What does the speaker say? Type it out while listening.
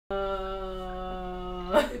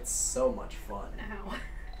It's so much fun. Ow.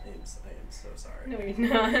 I am so sorry. No, you're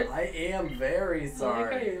not. I am very I like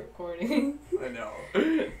sorry. how you're recording. I know.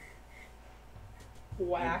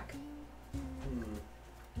 Whack.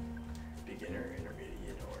 Beginner,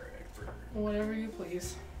 intermediate, or expert. Whatever you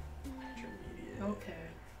please. Intermediate. Okay.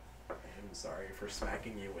 I am sorry for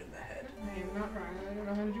smacking you in the head. I am not wrong. I don't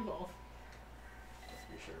know how to do golf. Just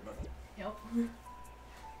be sure about that. Yep.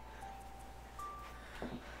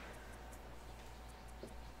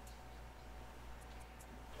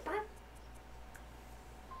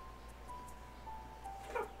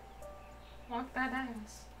 Walk that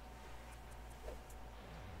ass.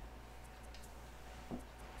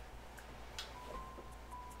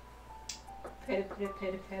 Pet, pet,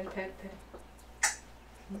 pet, pet, pet, pet.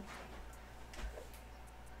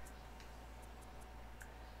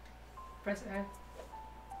 Press A.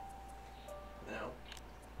 No.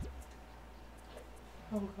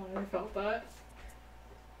 Oh god, I felt that.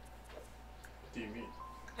 What do you mean?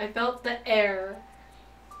 I felt the air.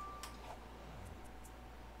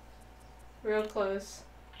 Real close.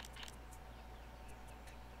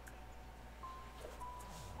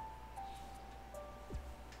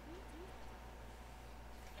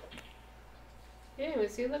 You didn't even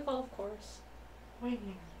see the golf course.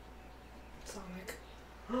 Waiting. Sonic.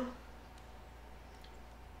 Wow.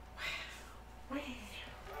 Wow.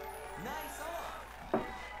 Nice arm.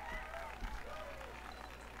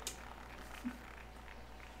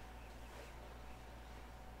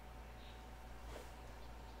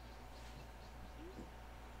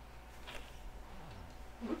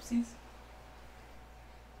 Oopsies.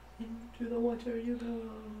 Into the water you go.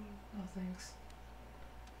 Oh, thanks.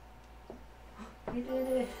 We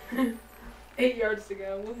did it. 8 yards to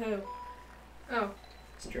go. Woohoo. Oh,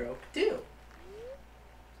 Stroke 2.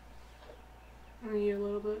 I need a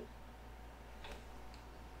little bit.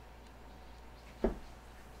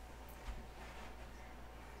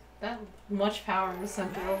 That much power is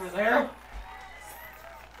sent it over there.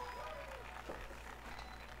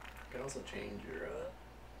 You can also change your,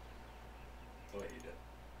 the way you did.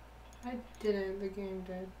 I didn't. The game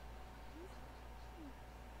did.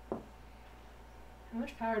 How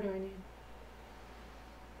much power do I need?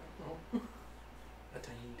 Oh. A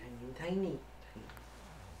tiny.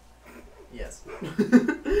 Yes.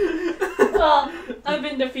 Oh, I've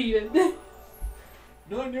been defeated.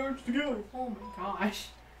 9 yards to go. Oh my gosh.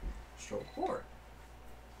 Stroke 4.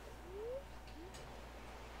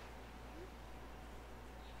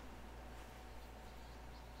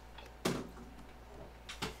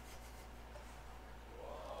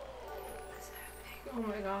 Oh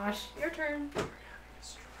my gosh. Your turn.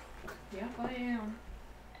 Stroke. Yep, I am.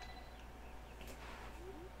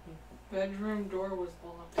 Bedroom door was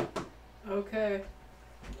locked. Okay.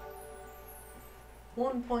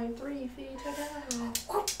 1.3 feet to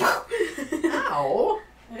go. Ow!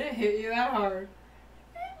 I didn't hit you that hard.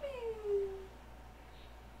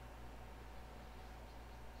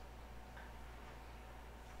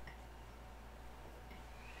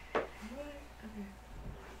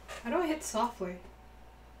 How do I hit softly?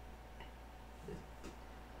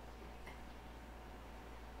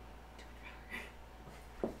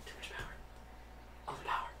 Too much power. All the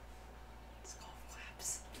power. It's golf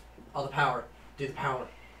claps. All the power. Do the power.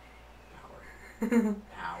 Power.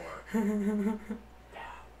 Power.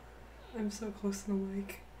 I'm so close to the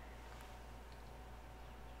mic.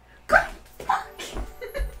 I'm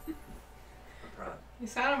proud. You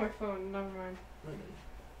sat on my phone, never mind.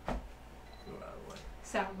 Move out of the way.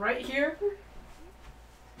 Sat right here?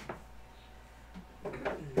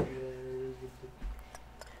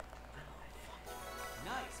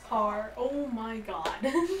 Nice Par. Oh my god.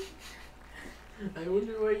 I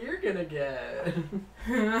wonder what you're gonna get.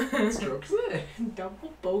 Stroke 6.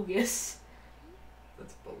 Double bogus.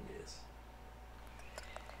 That's bogus.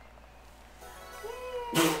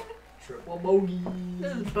 Triple bogey.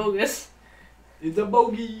 This is bogus. It's a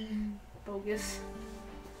bogey. Bogus.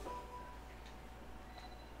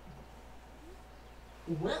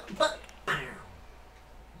 Well, but pow.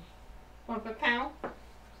 Want a pound?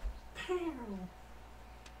 Pow.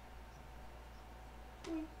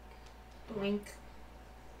 Blink.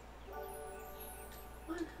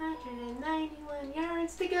 191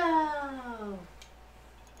 yards to go.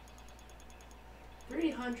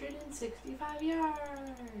 365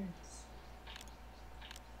 yards.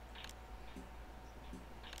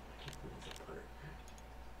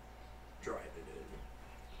 Drive it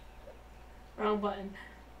in. Wrong button.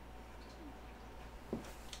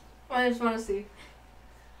 I just want to see.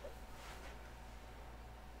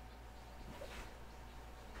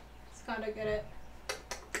 Just gotta get it.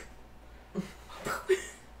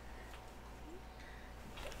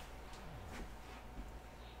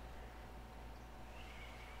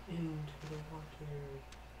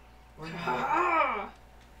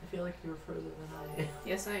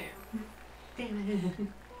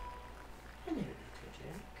 I made it okay,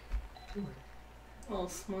 Jack. Come on. Little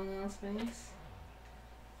smug ass face.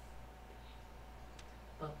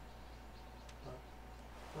 Up.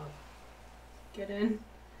 Get in.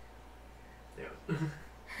 Yeah.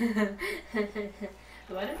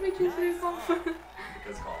 Why did we choose Wii Golf?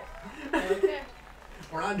 Because golf. Okay.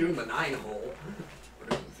 We're not doing the 9-hole. We're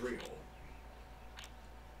doing the 3-hole.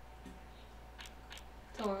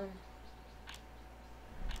 Come on.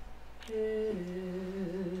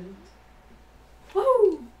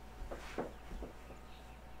 Woo!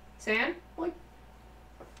 Sand? Boink.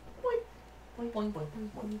 Boink, boink, boink,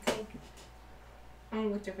 boink, boink. I'm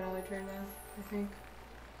gonna take another turn now, I think.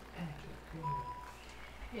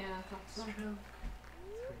 Yeah, I thought so.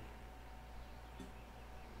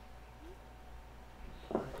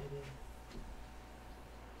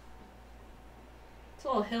 It's a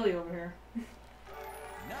little hilly over here.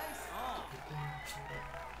 Nice on.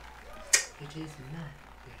 It is not.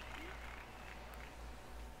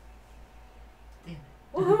 Damn it.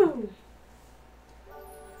 Woohoo!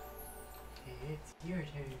 It's your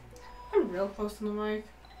turn. I'm real close to the mic.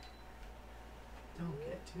 Don't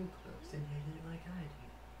get too close and hit it like I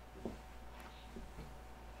do.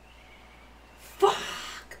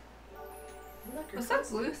 Fuck! Look, What's that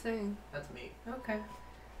blue thing? That's me. Okay.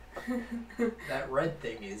 That red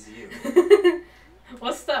thing is you.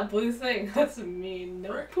 What's that blue thing? That's me.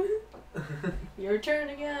 Nope. Frick. Your turn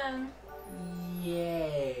again.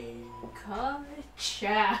 Yay.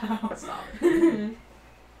 Ka-chow. Stop it.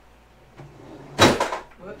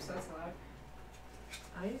 Whoops, that's loud.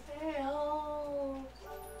 I failed.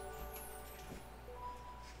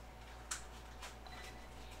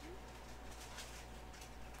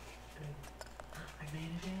 I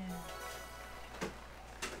made it in.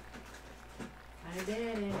 I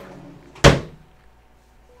did it.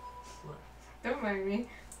 Don't mind me.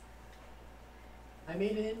 I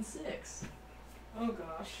made it in 6. Oh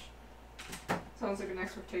gosh. Sounds like an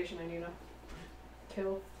expectation I need to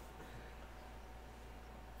kill.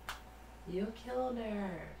 You killed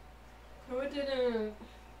her. No, I didn't.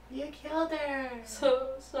 You killed her.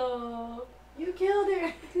 So. You killed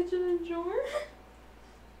her. Did you enjoy?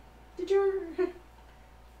 Did you?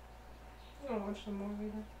 I'm gonna watch some more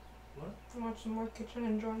later. What? I'll watch some more Kitchen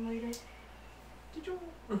and John later. Did you?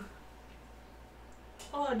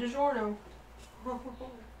 Oh, DiGiorno.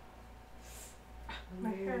 My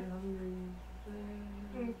hair.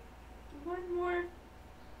 One more.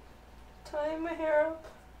 Tying my hair up.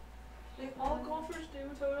 Like all golfers do,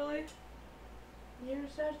 totally. You're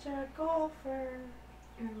such a golfer.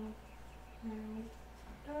 No. No.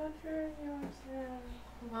 Don't hurt yourself.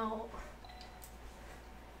 Well.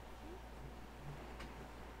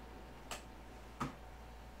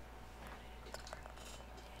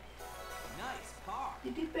 Nice par.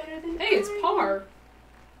 You did better than Hey, it's par.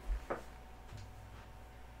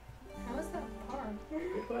 How is that par?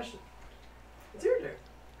 Good question. It's your turn.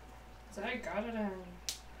 So I got it in.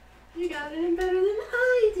 You got it in better than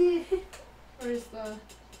I did. Where's the...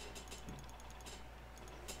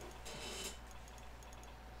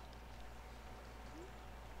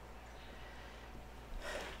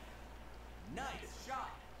 Nice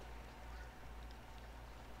shot.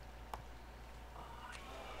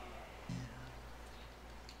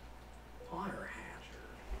 Water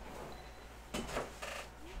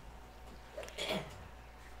hazard.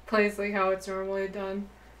 Plays like how it's normally done.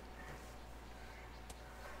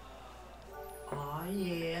 Aw,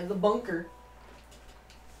 yeah, the bunker.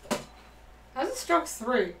 How's it stroke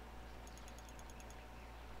 3?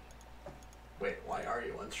 Wait, why are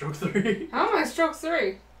you on stroke 3? How am I stroke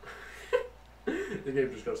 3? The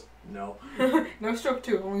game just goes, no. No stroke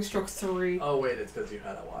 2, only stroke 3. Oh, wait, it's because you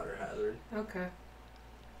had a water hazard. Okay.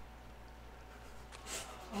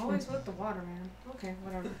 Always with the water, man. Okay,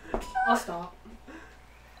 whatever. I'll stop.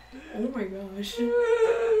 Oh my gosh.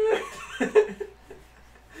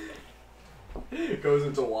 It goes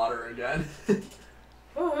into water again.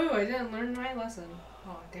 Oh, I didn't learn my lesson.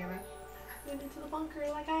 Oh, damn it. Went into the bunker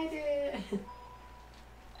like I did.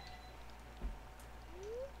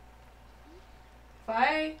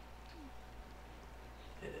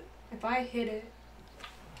 If I hit it.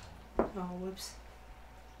 Oh, whoops.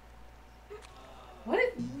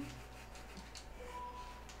 What?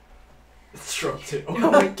 It's stroke 2.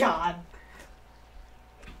 Oh my god.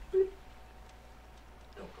 Don't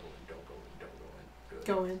go in, don't go in, don't go in. Good.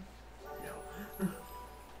 Go in. No.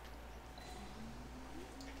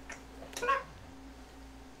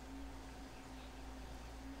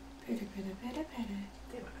 Pitter, pitter, pitter, pitter.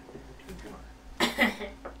 Damn it, I did 2 more.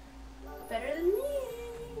 Better than me.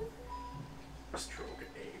 Stroke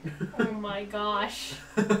 8. Oh my gosh.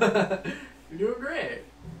 You're doing great.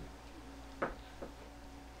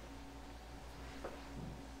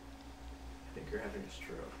 is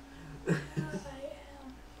true. I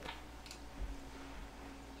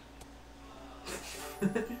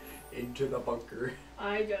am. Into the bunker.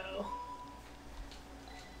 I go.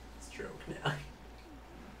 Stroke now.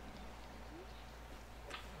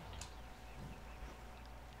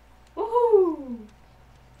 Woohoo!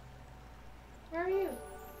 Where are you?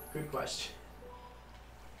 Good question.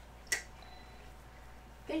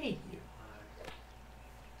 Thank you.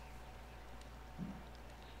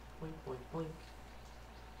 Boink, boink, boink.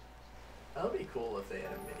 That would be cool if they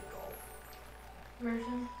had a mini golf.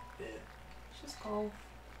 Version? Yeah. It's just golf.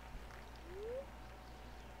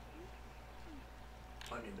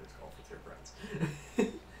 I mean, there's golf with your friends.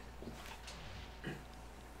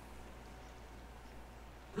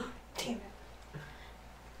 Damn it.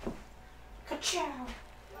 Ka-chow!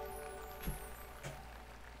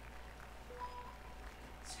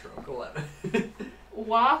 Stroke 11.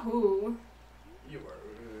 Wahoo! You are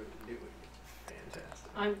doing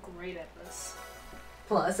fantastic. I'm great at this.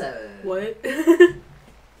 +7. What?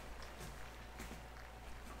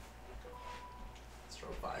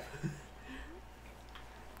 Stroke 5.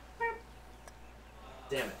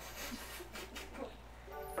 Damn it.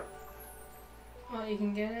 Well, you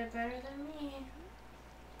can get it better than me.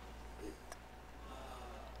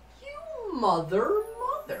 You mother.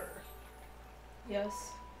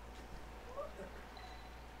 Yes.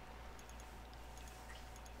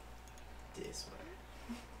 This way.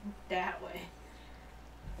 That way.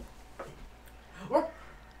 What?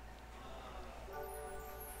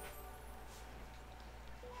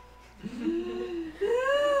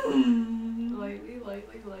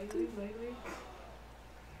 Lightly.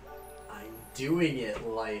 I'm doing it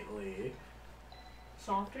lightly.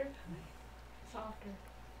 Softer? Softer.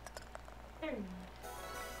 There you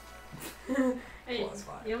go. Hey,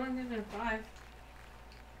 +5. you only did a 5.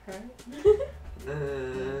 Right?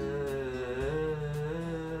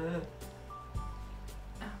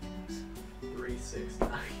 3, 6, 9,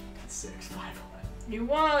 6, 5, 11. You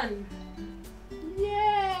won!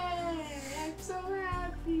 Yay! I'm so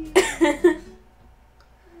happy. Yay!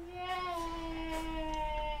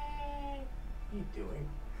 What are you doing?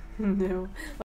 No.